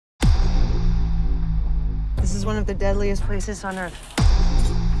This is one of the deadliest places on Earth.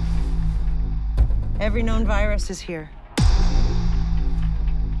 Every known virus is here.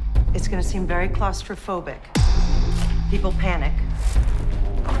 It's gonna seem very claustrophobic. People panic.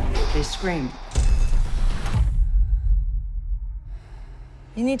 They scream.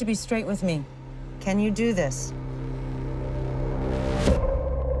 You need to be straight with me. Can you do this?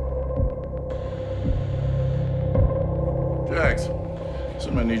 Jax,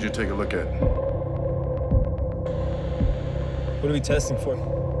 something I need you to take a look at. What are we testing for?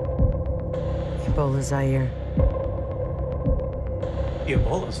 Ebola, Zaire.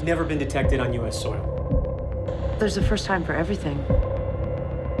 Ebola's never been detected on U.S. soil. There's a first time for everything.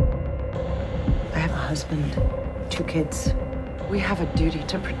 I have a husband, 2 kids. We have a duty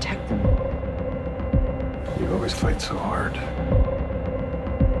to protect them. You always fight so hard.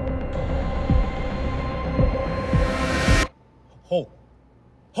 Ho!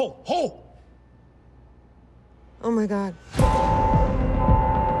 Ho! Ho! Oh my God.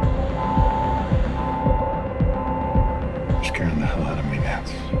 You're scaring the hell out of me,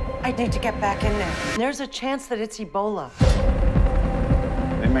 Nance. I need to get back in there. There's a chance that it's Ebola.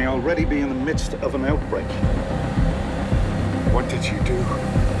 They may already be in the midst of an outbreak. What did you do?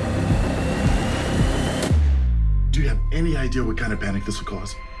 Do you have any idea what kind of panic this will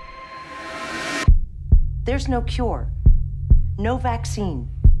cause? There's no cure, no vaccine.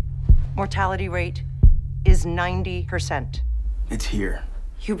 Mortality rate is 90%. It's here.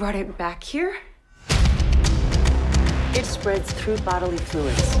 You brought it back here? It spreads through bodily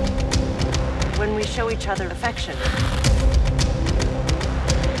fluids. When we show each other affection.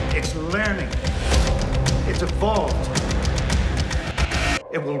 It's learning. It's evolved.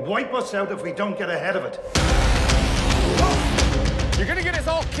 It will wipe us out if we don't get ahead of it. You're gonna get us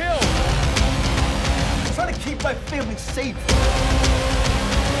all killed! I'm trying to keep my family safe.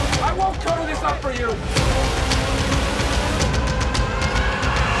 I won't cover this up for you!